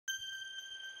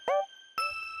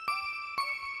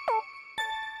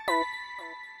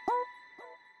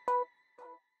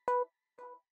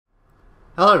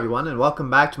Hello everyone, and welcome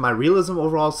back to my Realism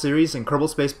Overhaul series in Kerbal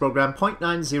Space Program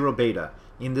 0.90 Beta.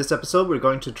 In this episode, we're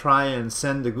going to try and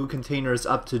send the Goo containers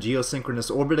up to geosynchronous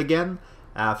orbit again,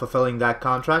 fulfilling that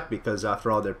contract, because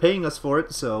after all they're paying us for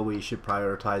it, so we should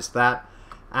prioritize that.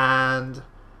 And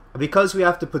because we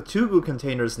have to put 2 Goo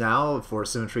containers now, for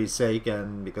symmetry's sake,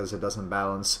 and because it doesn't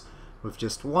balance with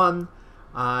just one,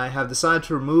 I have decided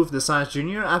to remove the Science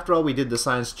Junior. After all, we did the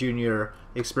Science Junior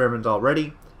experiment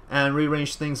already, and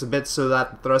rearrange things a bit so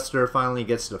that the thruster finally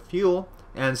gets the fuel,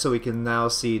 and so we can now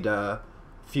see the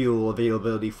fuel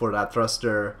availability for that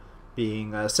thruster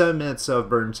being 7 minutes of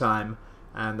burn time,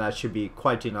 and that should be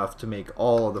quite enough to make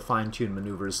all of the fine-tuned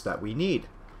maneuvers that we need.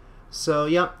 So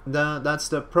yeah, that's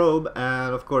the probe,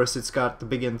 and of course it's got the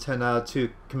big antenna to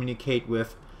communicate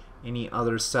with any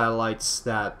other satellites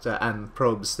that and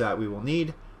probes that we will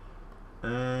need,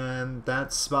 and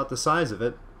that's about the size of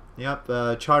it.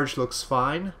 Yep, charge looks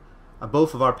fine.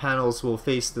 Both of our panels will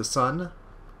face the sun,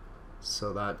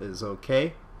 so that is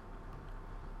okay.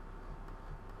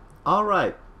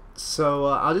 Alright, so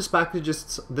I'll just package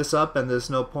this up, and there's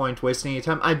no point wasting any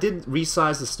time. I did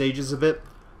resize the stages a bit,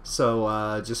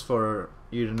 so just for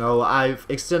you to know, I've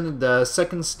extended the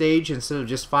second stage. Instead of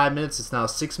just 5 minutes, it's now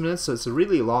 6 minutes, so it's a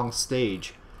really long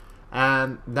stage.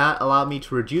 And that allowed me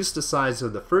to reduce the size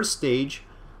of the first stage,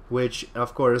 which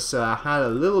of course had a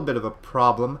little bit of a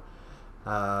problem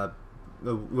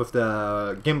with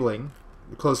the gimbaling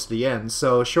close to the end.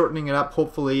 So shortening it up,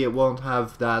 hopefully it won't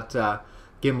have that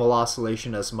gimbal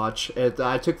oscillation as much.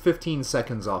 I took 15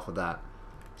 seconds off of that,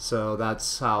 so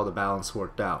that's how the balance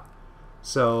worked out.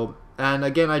 So, and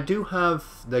again, I do have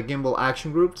the gimbal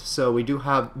action grouped, so we do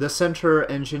have the center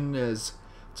engine is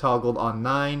toggled on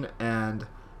 9 and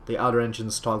the outer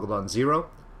engine's toggled on 0.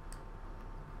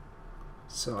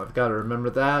 So I've got to remember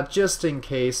that just in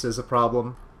case there's a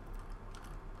problem.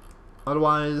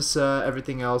 Otherwise,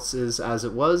 everything else is as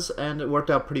it was, and it worked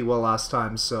out pretty well last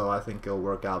time, so I think it'll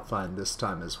work out fine this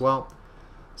time as well.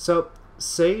 So,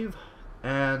 save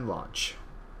and launch.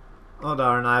 Oh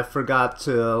darn, I forgot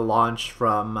to launch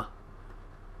from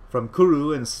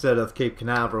Kourou instead of Cape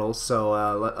Canaveral, so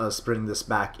let us bring this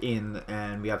back in,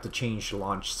 and we have to change the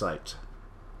launch site.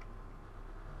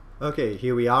 Okay,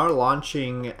 here we are,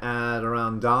 launching at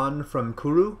around dawn from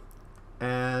Kourou.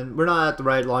 And we're not at the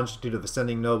right longitude of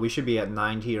ascending node. We should be at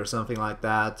 90 or something like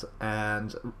that,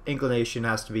 and inclination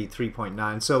has to be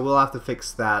 3.9, so we'll have to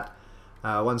fix that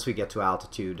once we get to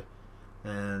altitude,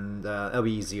 and it'll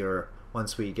be easier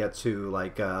once we get to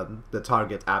like the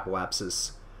target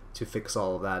apoapsis to fix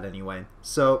all of that anyway.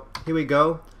 So here we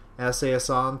go, SAS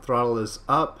on, throttle is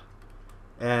up,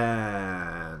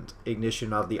 and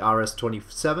ignition of the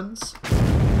RS-27s,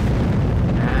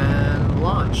 and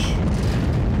launch.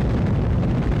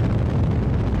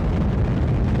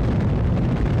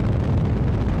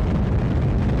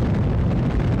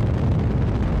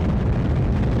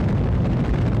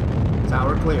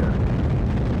 Tower clear.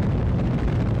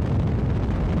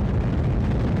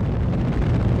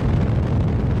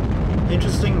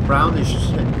 Interesting brownish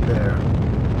tint there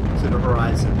to the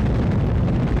horizon.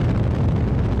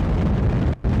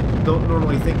 Don't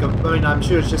normally think of, I mean, I'm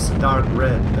sure it's just a dark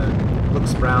red that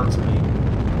looks brown to me.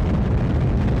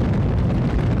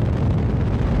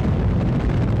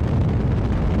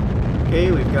 Okay,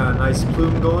 we've got a nice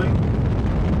plume going.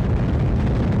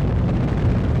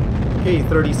 Okay,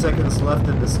 30 seconds left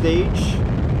in the stage.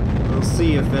 We'll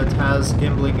see if it has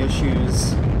gimbaling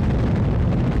issues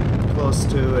close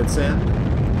to its end.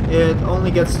 It only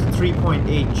gets to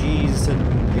 3.8 Gs in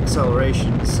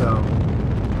acceleration, so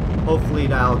hopefully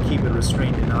that'll keep it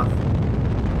restrained enough.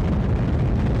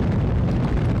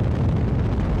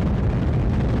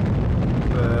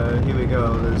 Here we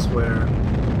go, this is where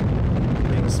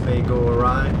things may go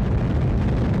awry.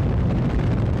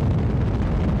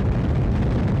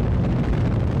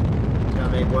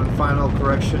 Make one final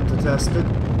correction to test it.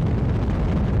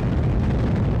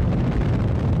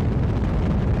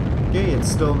 Okay, it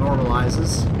still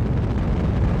normalizes.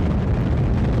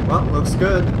 Well, looks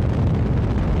good.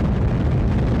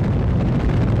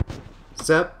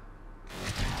 Sep.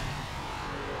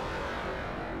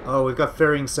 Oh, we've got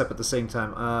Fairings Sep at the same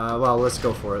time. Well, let's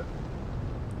go for it.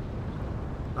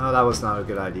 Oh, that was not a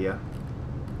good idea.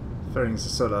 Fairings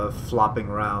is sort of flopping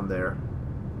around there.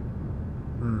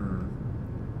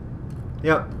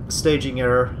 Yep, staging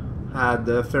error. Had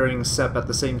the Fairings Sep at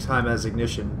the same time as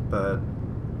ignition, but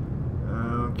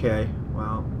okay,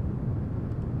 well.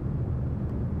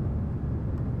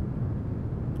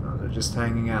 Oh, they're just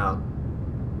hanging out.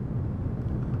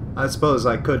 I suppose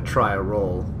I could try a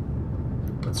roll.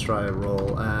 Let's try a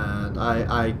roll, and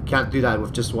I can't do that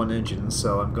with just one engine,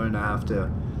 so I'm going to have to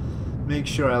Make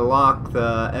sure I lock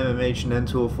the MMH and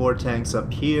N204 tanks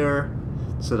up here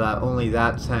so that only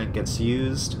that tank gets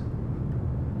used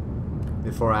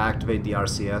before I activate the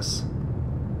RCS.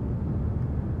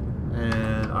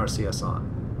 And RCS on.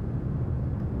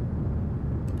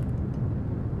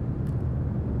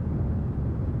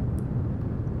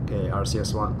 Okay,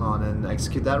 RCS on and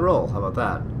execute that roll. How about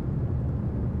that?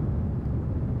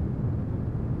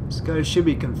 This guy should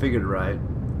be configured right.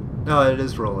 No, it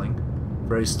is rolling.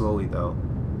 Very slowly though.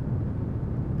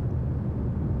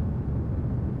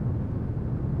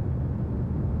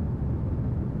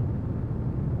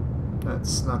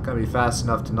 That's not going to be fast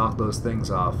enough to knock those things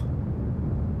off.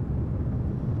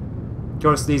 Of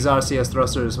course, these RCS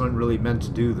thrusters weren't really meant to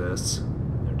do this.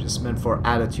 They're just meant for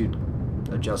attitude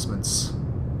adjustments.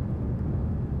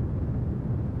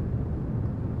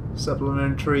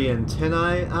 Supplementary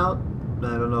antennae out.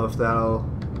 I don't know if that'll...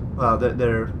 Well,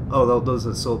 they're... Oh, those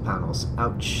are solar panels.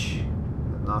 Ouch.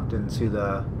 Knocked into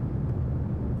the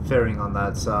fairing on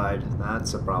that side.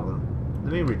 That's a problem.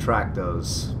 Let me retract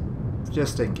those,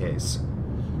 just in case.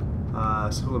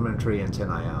 Supplementary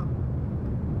antennae out.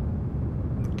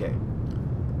 Okay.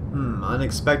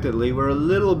 Unexpectedly, we're a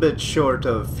little bit short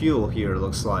of fuel here,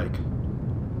 looks like.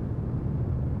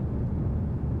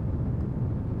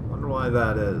 Wonder why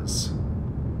that is.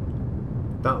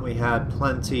 Thought we had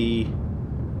plenty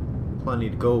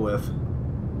to go with.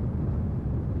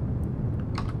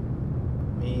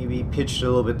 Maybe pitched a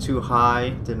little bit too high,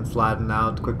 didn't flatten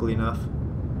out quickly enough.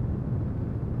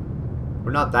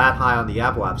 We're not that high on the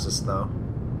apoapsis though.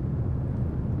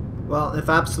 Well, if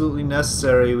absolutely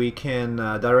necessary, we can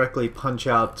directly punch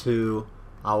out to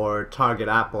our target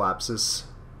apoapsis.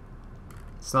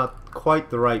 It's not quite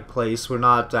the right place. We're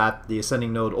not at the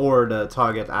ascending node or the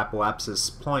target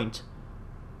apoapsis point.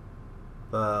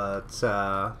 But,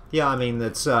 yeah, I mean,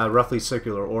 it's roughly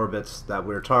circular orbit that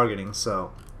we're targeting,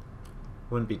 so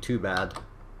wouldn't be too bad.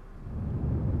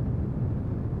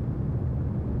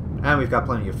 And we've got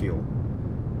plenty of fuel.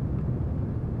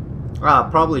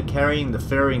 Probably carrying the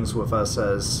fairings with us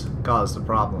has caused a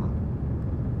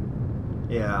problem.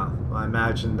 Yeah, I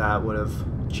imagine that would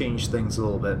have changed things a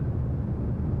little bit.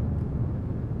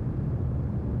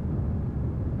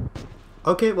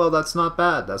 Okay, well that's not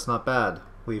bad, that's not bad.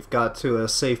 We've got to a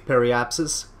safe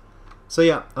periapsis. So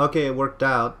yeah, okay, it worked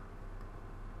out.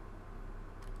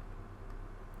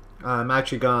 I'm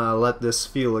actually gonna let this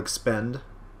fuel expend.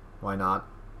 Why not?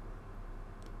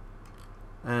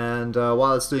 And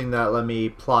while it's doing that, let me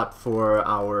plot for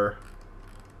our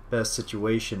best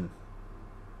situation.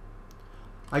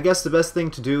 I guess the best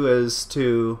thing to do is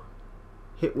to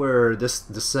hit where this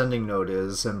descending node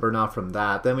is and burn out from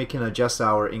that. Then we can adjust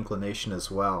our inclination as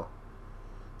well.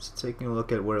 So taking a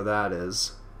look at where that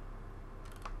is.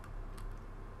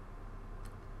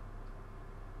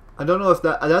 I don't know if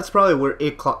that's probably where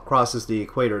it crosses the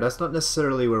equator. That's not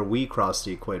necessarily where we cross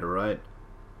the equator, right?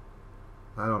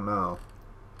 I don't know.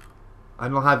 I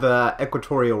don't have an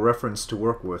equatorial reference to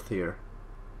work with here.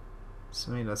 So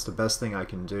maybe that's the best thing I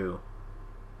can do.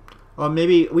 Or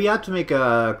maybe we had to make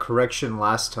a correction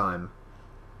last time.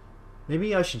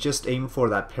 Maybe I should just aim for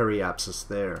that periapsis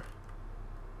there.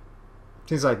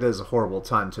 Seems like this is a horrible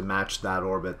time to match that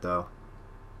orbit though.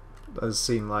 Does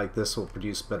seem like this will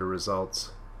produce better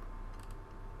results.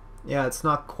 Yeah, it's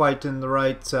not quite in the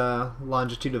right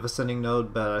longitude of ascending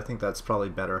node, but I think that's probably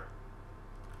better.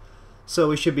 So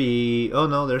we should be... Oh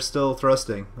no, they're still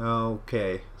thrusting.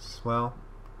 Okay, well,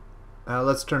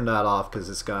 let's turn that off because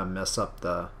it's gonna mess up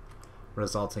the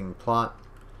resulting plot.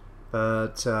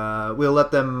 But we'll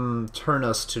let them turn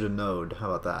us to the node.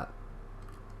 How about that?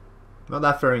 Well,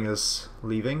 that fairing is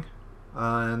leaving,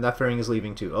 and that fairing is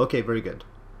leaving too. Okay, very good.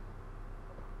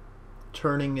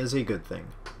 Turning is a good thing.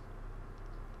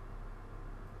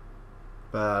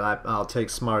 But I'll take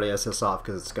Smart ASS off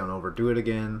because it's going to overdo it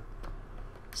again.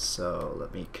 So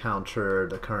let me counter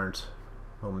the current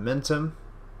momentum.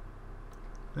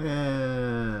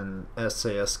 And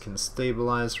SAS can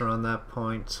stabilize around that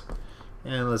point.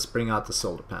 And let's bring out the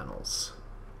solar panels.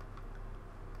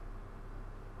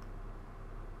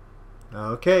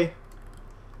 Okay.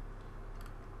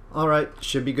 Alright,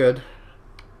 should be good.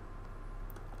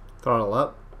 Throttle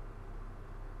up.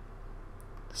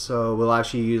 So we'll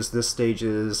actually use this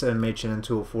stage's MH and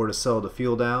N204 to settle the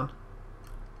fuel down.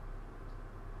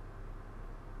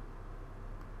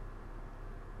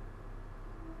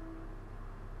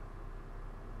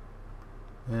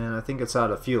 And I think it's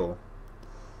out of fuel.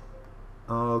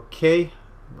 Okay,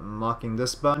 I'm locking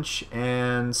this bunch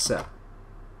and set.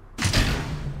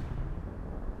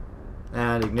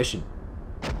 And ignition.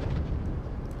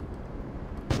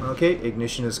 Okay,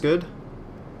 ignition is good.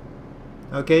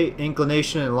 Okay,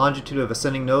 inclination and longitude of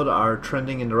ascending node are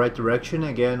trending in the right direction.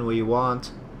 Again, we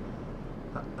want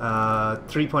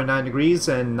 3.9 degrees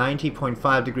and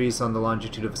 90.5 degrees on the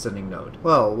longitude of ascending node.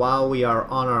 Well, while we are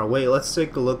on our way, let's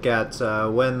take a look at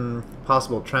when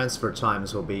possible transfer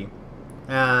times will be.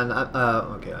 And,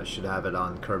 okay, I should have it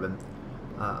on Kerbal.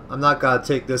 I'm not going to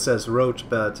take this as rote,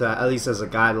 but at least as a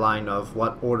guideline of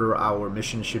what order our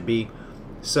mission should be.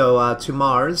 So, to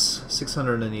Mars,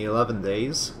 611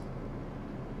 days.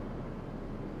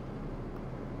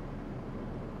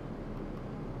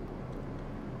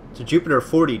 To Jupiter,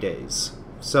 40 days.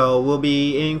 So we'll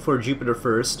be aiming for Jupiter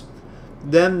first.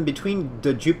 Then between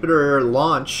the Jupiter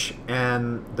launch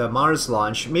and the Mars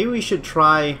launch, maybe we should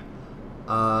try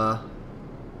a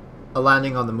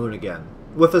landing on the moon again.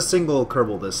 With a single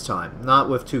Kerbal this time, not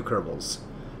with two Kerbals.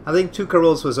 I think two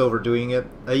Kerbals was overdoing it.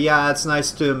 Yeah, it's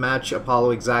nice to match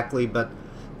Apollo exactly, but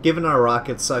given our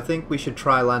rockets, I think we should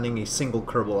try landing a single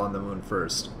Kerbal on the moon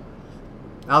first.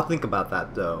 I'll think about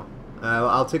that though.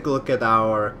 I'll take a look at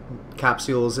our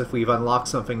capsules if we've unlocked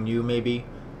something new maybe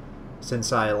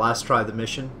since I last tried the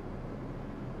mission.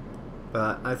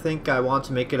 But I think I want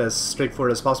to make it as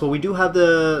straightforward as possible. We do have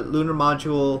the lunar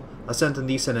module ascent and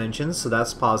descent engines, so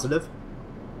that's positive.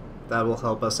 That will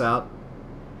help us out.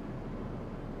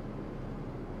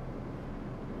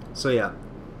 So yeah,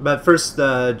 but first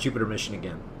the Jupiter mission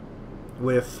again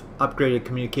with upgraded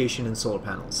communication and solar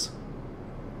panels.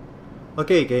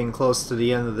 Okay, getting close to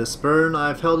the end of this burn.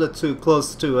 I've held it to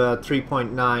close to a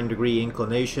 3.9 degree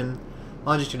inclination.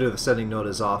 Longitude of ascending node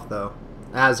is off though,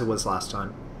 as it was last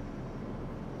time.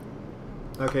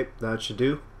 Okay, that should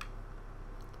do.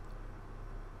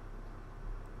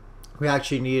 We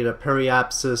actually needed a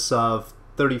periapsis of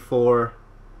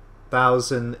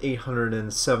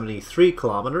 34,873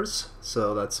 kilometers,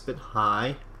 so that's a bit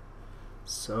high.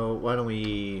 So why don't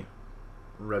we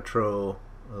retro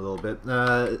a little bit.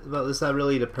 Well, is that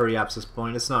really the periapsis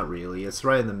point? It's not really. It's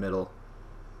right in the middle.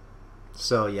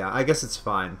 So yeah, I guess it's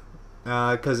fine.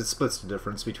 Because it splits the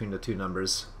difference between the two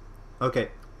numbers. Okay.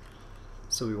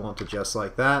 So we won't adjust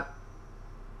like that.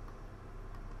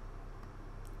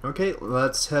 Okay,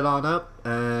 let's head on up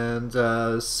and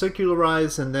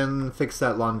circularize and then fix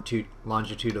that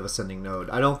longitude of ascending node.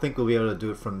 I don't think we'll be able to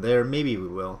do it from there. Maybe we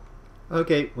will.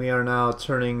 Okay, we are now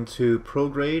turning to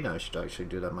prograde. I should actually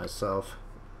do that myself.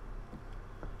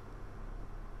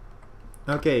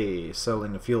 Okay,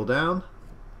 settling the fuel down.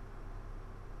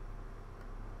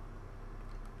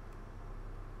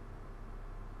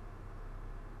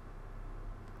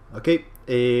 Okay,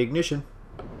 ignition.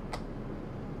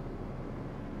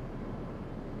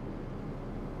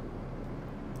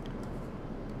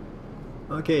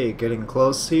 Okay, getting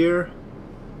close here.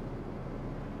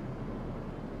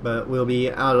 But we'll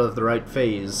be out of the right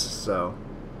phase, so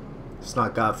it's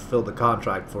not gonna fulfill the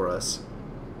contract for us.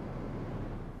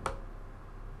 I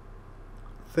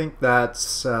think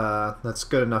that's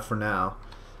good enough for now.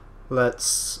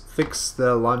 Let's fix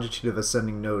the longitude of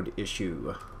ascending node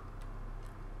issue.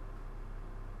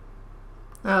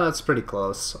 That's pretty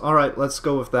close. Alright, let's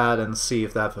go with that and see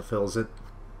if that fulfills it.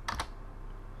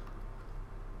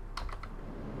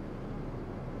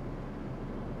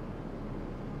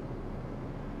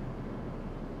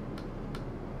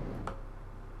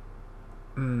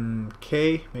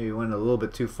 Okay, maybe went a little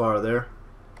bit too far there.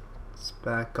 Let's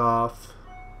back off.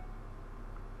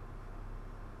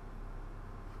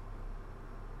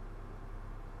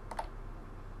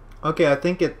 Okay, I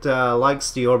think it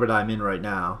likes the orbit I'm in right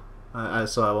now,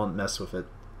 so I won't mess with it.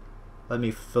 Let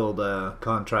me fill the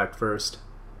contract first.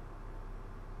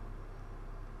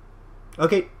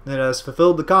 Okay, it has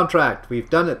fulfilled the contract. We've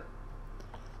done it.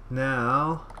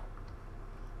 Now,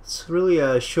 it's really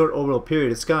a short orbital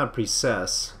period. It's gonna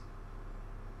precess,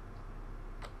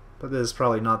 but this is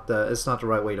probably not it's not the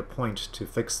right way to point to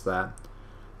fix that.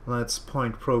 Let's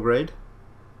point prograde.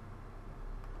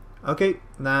 Okay,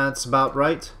 that's about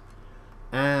right.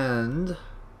 And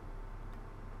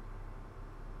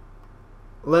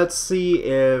let's see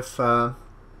if our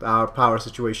power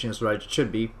situation is right. It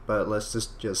should be, but let's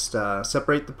just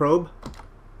separate the probe.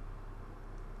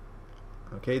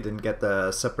 Okay, didn't get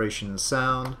the separation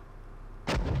sound.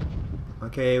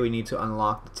 Okay, we need to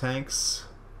unlock the tanks.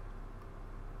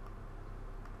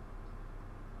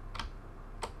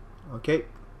 Okay.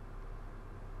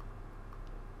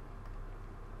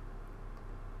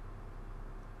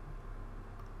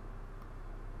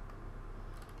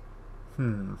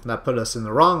 That put us in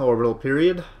the wrong orbital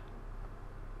period.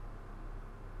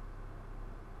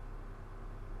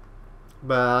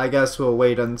 But I guess we'll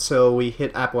wait until we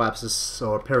hit apoapsis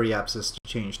or periapsis to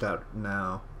change that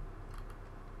now.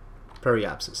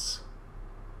 Periapsis.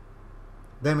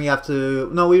 Then we have to...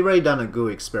 No, we already done a Goo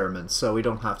experiment, so we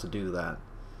don't have to do that.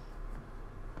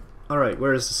 Alright,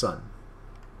 where is the sun?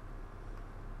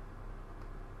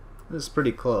 This is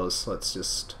pretty close. Let's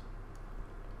just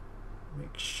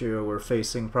make sure we're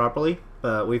facing properly.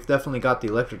 But we've definitely got the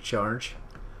electric charge.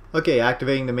 Okay,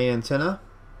 activating the main antenna.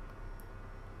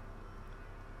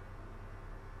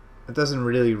 It doesn't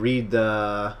really read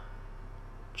the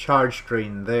charge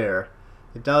drain there.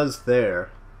 It does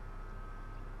there.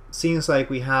 Seems like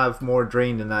we have more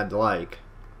drain than I'd like.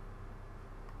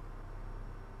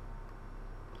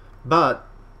 But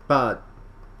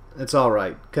it's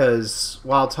alright, because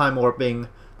while time warping,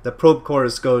 the probe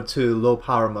cores go to low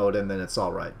power mode and then it's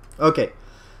alright. Okay,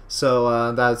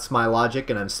 so that's my logic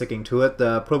and I'm sticking to it.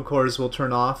 The probe cores will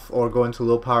turn off or go into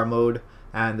low power mode,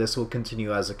 and this will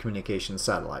continue as a communication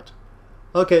satellite.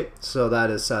 Okay, so that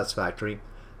is satisfactory.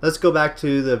 Let's go back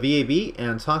to the VAB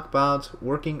and talk about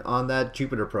working on that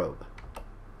Jupiter probe.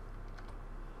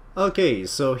 Okay,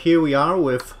 so here we are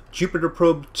with Jupiter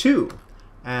probe 2.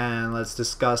 And let's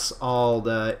discuss all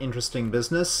the interesting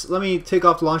business. Let me take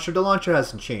off the launcher. The launcher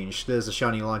hasn't changed. There's the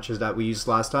shiny launchers that we used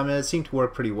last time, and it seemed to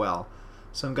work pretty well.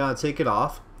 So I'm going to take it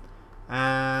off.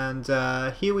 And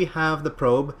here we have the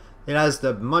probe. It has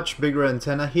the much bigger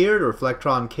antenna here, the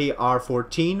Reflectron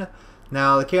KR14.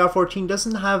 Now the KR14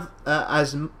 doesn't have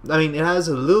it has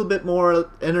a little bit more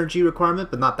energy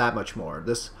requirement, but not that much more.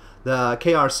 The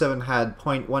KR7 had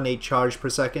 0.18 charge per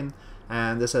second,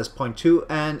 and this has 0.2.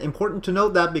 And important to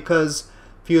note that because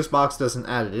Fusebox doesn't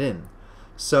add it in.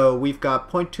 So we've got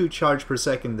 0.2 charge per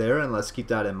second there, and let's keep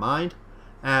that in mind.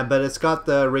 But it's got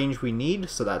the range we need,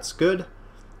 so that's good.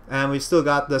 And we've still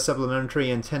got the supplementary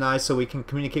antennae, so we can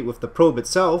communicate with the probe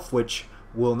itself, which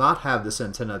will not have this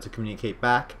antenna to communicate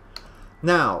back.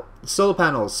 Now, solar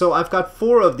panels. So I've got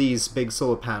 4 of these big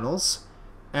solar panels,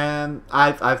 and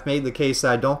I've made the case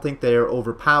that I don't think they're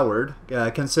overpowered,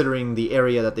 considering the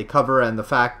area that they cover and the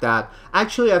fact that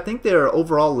actually I think they're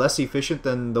overall less efficient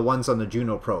than the ones on the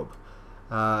Juno probe.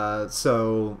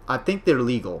 So I think they're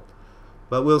legal,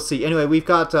 but we'll see. Anyway, we've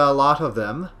got a lot of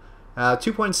them.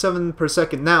 2.7 per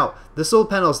second. Now, the solar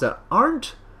panels that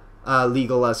aren't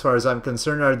legal as far as I'm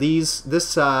concerned are these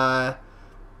hex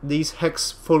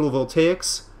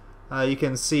photovoltaics. You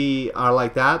can see are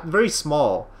like that, very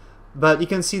small, but you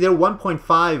can see they're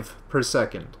 1.5 per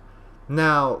second.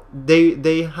 Now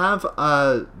they have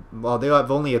they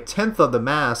have only 1/10 of the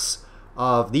mass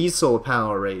of these solar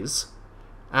panel arrays,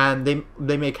 and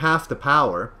they make half the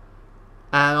power.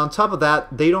 And on top of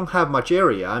that, they don't have much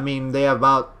area. I mean, they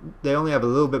only have a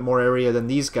little bit more area than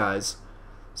these guys,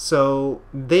 so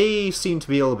they seem to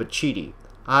be a little bit cheaty.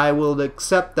 I will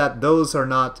accept that those are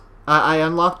not... I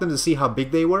unlocked them to see how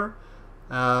big they were,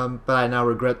 but I now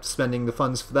regret spending the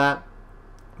funds for that.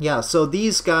 Yeah, so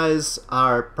these guys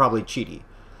are probably cheaty.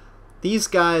 These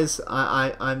guys,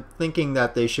 I'm thinking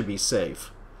that they should be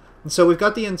safe. And so we've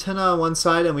got the antenna on one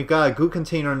side, and we've got a Goo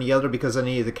container on the other because I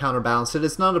needed to counterbalance it.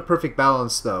 It's not a perfect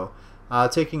balance, though.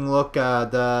 Taking a look,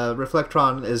 the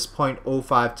Reflectron is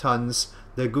 0.05 tons.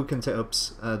 The Goo container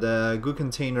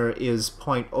is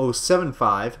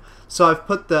 0.075. So I've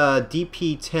put the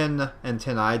DP10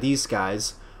 antennae, these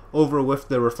guys, over with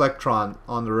the Reflectron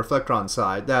on the Reflectron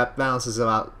side. That balances it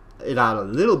out a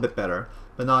little bit better,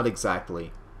 but not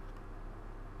exactly.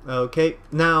 Okay,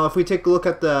 now if we take a look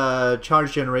at the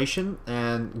charge generation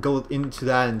and go into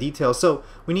that in detail, so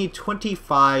we need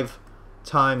 25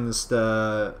 times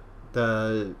the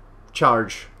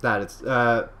charge that it's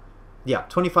yeah,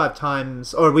 25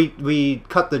 times, or we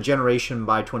cut the generation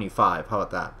by 25. How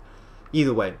about that?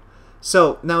 Either way.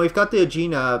 So now we've got the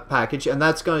Agena package, and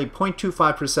that's going to be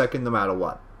 0.25 per second no matter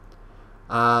what.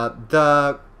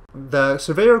 The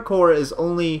Surveyor core is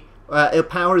only it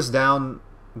powers down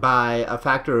by a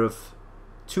factor of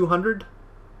 200.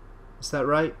 Is that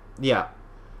right? Yeah.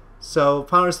 So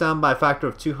powers down by a factor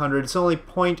of 200. It's only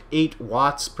 0.8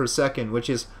 watts per second, which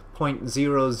is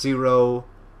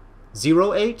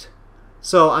 0.0008.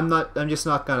 So I'm just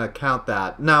not going to count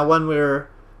that. Now when we're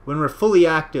fully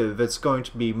active, it's going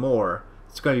to be more.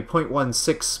 It's going to be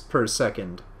 0.16 per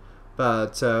second.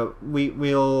 But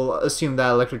we'll assume that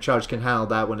electric charge can handle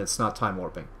that when it's not time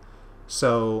warping.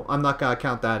 So I'm not going to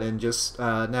count that in just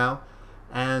now.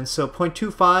 And so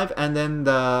 0.25, and then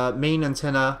the main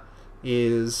antenna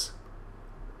is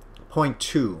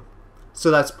 0.2. So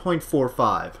that's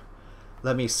 0.45.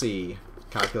 Let me see.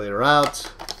 Calculator out.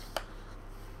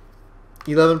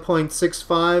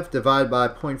 11.65 divided by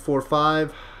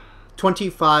 0.45.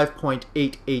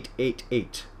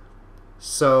 25.8888.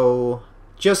 So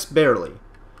just barely.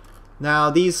 Now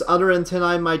these other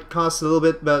antennae might cost a little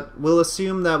bit, but we'll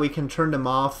assume that we can turn them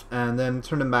off and then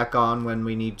turn them back on when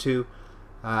we need to,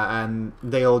 and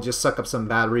they'll just suck up some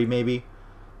battery maybe.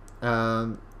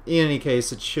 In any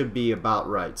case, it should be about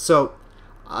right. So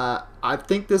I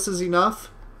think this is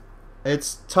enough.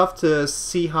 It's tough to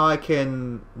see how I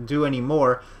can do any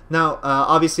more. Now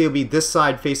obviously it'll be this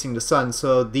side facing the sun,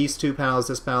 so these two panels,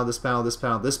 this panel, this panel, this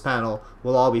panel, this panel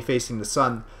will all be facing the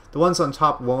sun. The ones on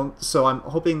top won't, so I'm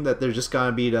hoping that they're just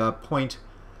gonna be the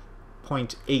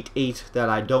 0.88 that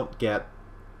I don't get,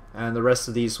 and the rest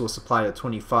of these will supply to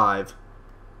 25.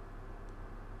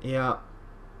 Yeah.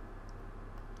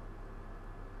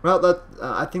 Well,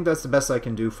 I think that's the best I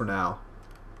can do for now.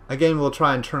 Again, we'll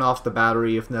try and turn off the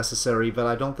battery if necessary, but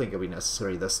I don't think it'll be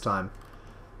necessary this time.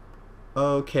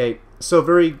 Okay, so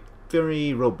very,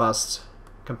 very robust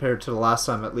compared to the last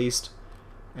time at least.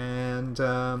 And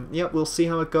yeah, we'll see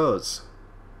how it goes.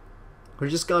 We're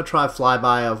just going to try a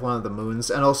flyby of one of the moons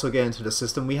and also get into the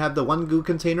system. We have the one goo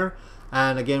container,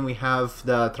 and again we have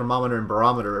the thermometer and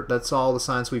barometer. That's all the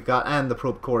science we've got, and the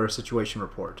probe core situation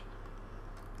report.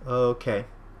 Okay.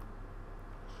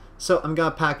 So I'm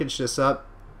going to package this up,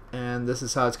 and this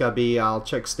is how it's going to be. I'll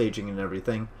check staging and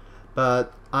everything.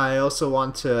 But I also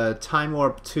want to time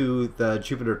warp to the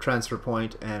Jupiter transfer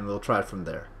point, and we'll try it from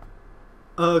there.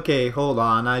 Okay, hold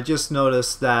on. I just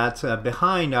noticed that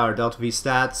behind our Delta V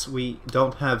stats, we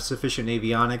don't have sufficient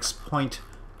avionics,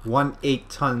 0.18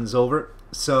 tons over.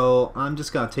 So I'm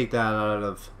just going to take that out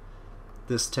of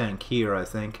this tank here, I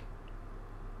think.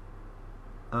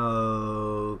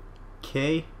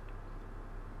 Okay.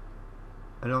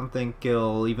 I don't think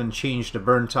it'll even change the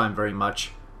burn time very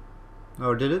much.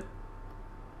 Or did it?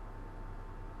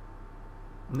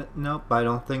 Nope, I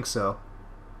don't think so.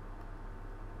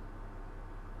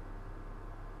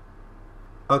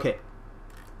 Okay.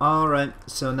 Alright,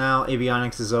 so now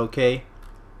avionics is okay.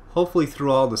 Hopefully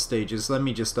through all the stages. Let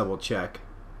me just double check.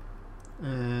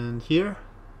 And here?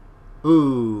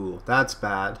 Ooh, that's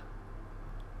bad.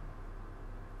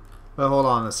 But hold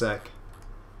on a sec.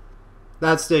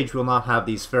 That stage will not have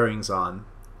these fairings on.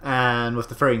 And with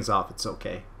the fairings off, it's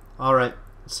okay. Alright,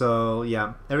 so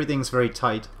yeah, everything's very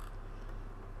tight.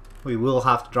 We will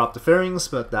have to drop the fairings,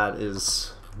 but that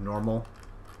is normal.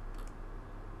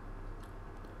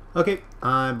 Okay,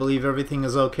 I believe everything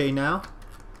is okay now.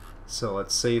 So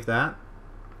let's save that.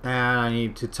 And I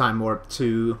need to time warp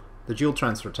to the Joule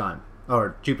transfer time,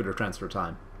 or Jupiter transfer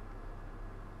time.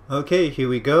 Okay, here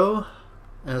we go.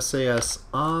 SAS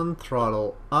on,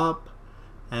 throttle up,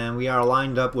 and we are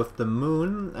lined up with the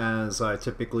moon as I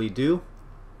typically do.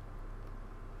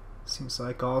 Seems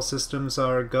like all systems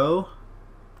are go.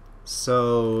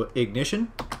 So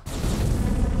ignition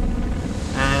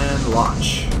and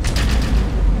launch.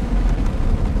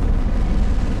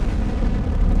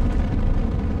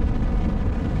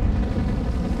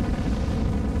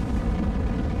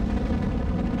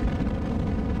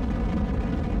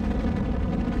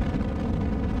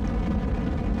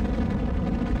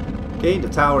 Okay, the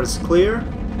tower is clear.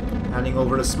 Heading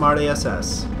over to Smart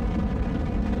ASS.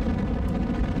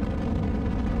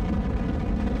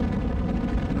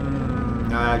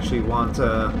 I actually want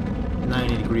a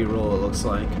 90-degree roll, it looks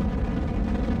like.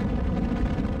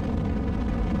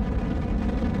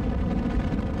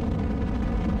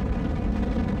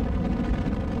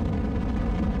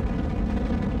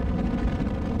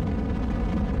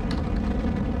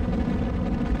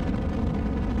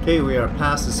 Okay, we are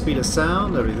past the speed of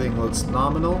sound. Everything looks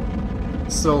nominal.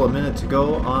 Still a minute to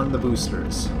go on the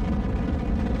boosters.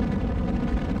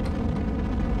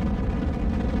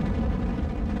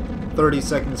 .30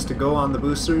 seconds to go on the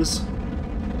boosters.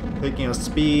 Picking up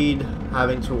speed,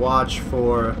 having to watch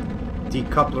for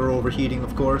decoupler overheating,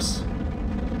 of course.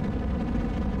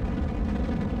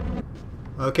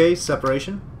 Okay,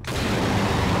 separation.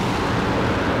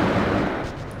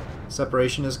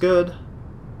 Separation is good.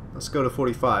 Let's go to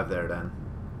 45 there then.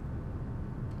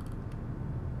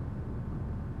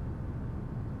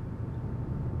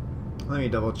 Let me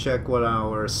double check what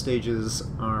our stages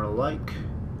are like.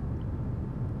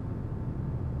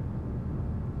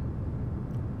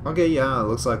 Okay, yeah, it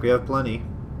looks like we have plenty.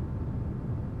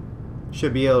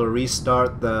 Should be able to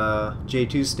restart the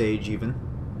J2 stage even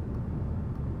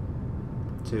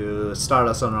to start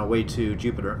us on our way to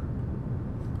Jupiter.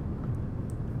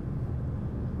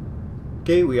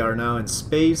 Okay, we are now in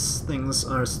space. Things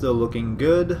are still looking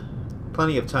good.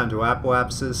 Plenty of time to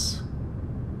apoapsis.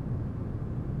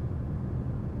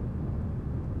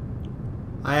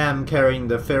 I am carrying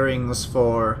the fairings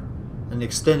for an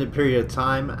extended period of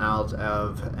time out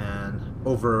of an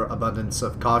overabundance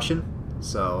of caution.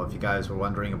 So if you guys were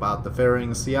wondering about the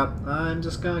fairings, yep, I'm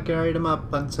just gonna carry them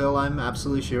up until I'm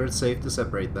absolutely sure it's safe to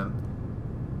separate them.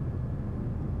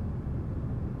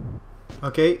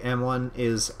 Okay, M1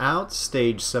 is out,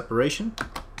 stage separation.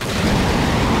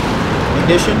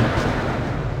 Ignition.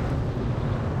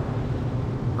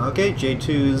 Okay,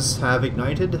 J2s have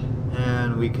ignited,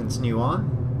 and we continue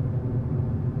on.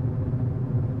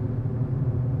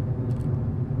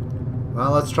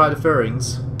 Well, let's try the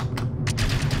fairings.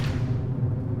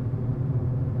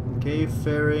 Okay,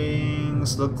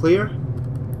 fairings look clear.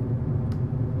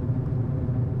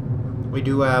 We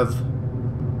do have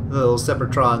little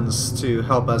separatrons to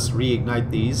help us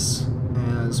reignite these,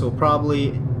 and so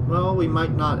probably, well, we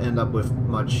might not end up with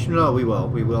much. No, we will.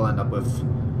 We will end up with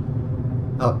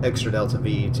extra delta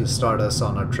V to start us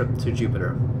on our trip to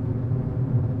Jupiter.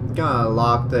 Gonna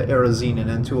lock the Aerosine and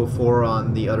N204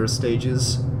 on the other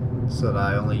stages so that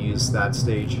I only use that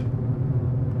stage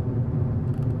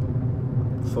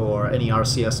for any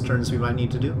RCS turns we might need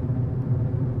to do.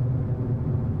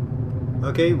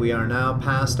 Okay, we are now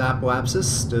past apoapsis,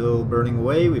 still burning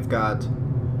away. We've got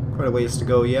quite a ways to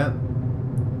go yet,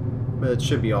 but it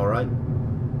should be alright.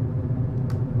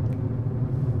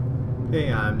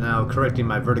 Okay, I'm now correcting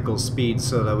my vertical speed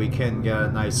so that we can get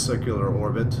a nice circular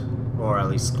orbit, or at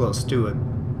least close to it.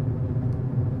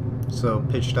 So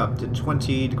pitched up to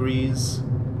 20 degrees.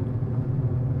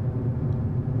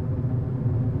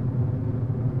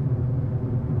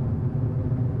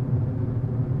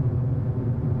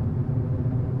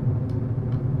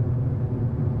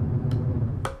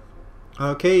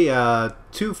 Okay,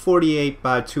 248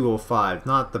 by 205,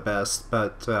 not the best,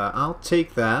 but I'll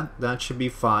take that. That should be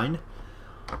fine.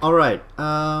 Alright,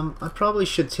 I probably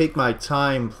should take my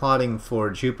time plotting for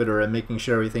Jupiter and making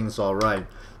sure everything's alright.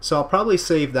 So I'll probably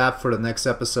save that for the next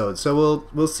episode. So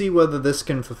we'll see whether this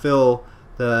can fulfill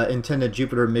the intended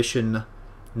Jupiter mission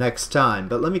next time.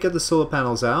 But let me get the solar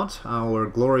panels out, our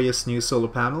glorious new solar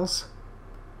panels.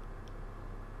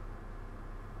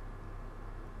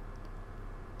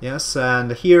 Yes,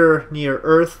 and here near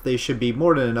Earth they should be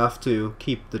more than enough to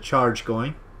keep the charge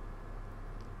going.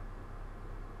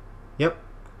 Yep.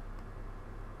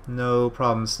 No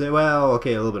problems. Well,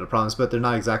 okay, a little bit of problems, but they're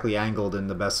not exactly angled in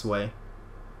the best way.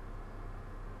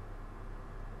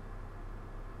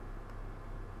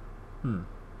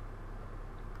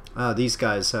 These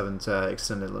guys haven't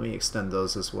extended. Let me extend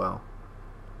those as well.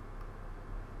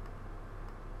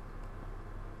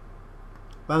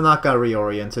 I'm not gonna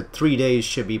reorient it. 3 days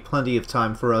should be plenty of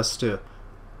time for us to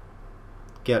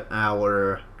get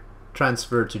our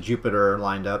transfer to Jupiter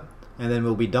lined up, and then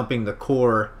we'll be dumping the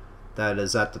core that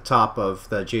is at the top of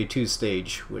the J2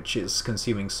 stage, which is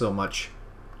consuming so much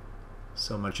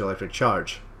electric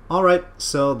charge. Alright,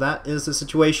 so that is the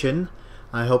situation.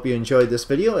 I hope you enjoyed this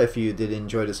video. If you did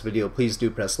enjoy this video, please do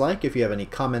press like. If you have any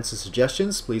comments or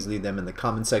suggestions, please leave them in the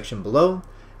comment section below,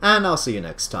 and I'll see you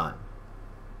next time.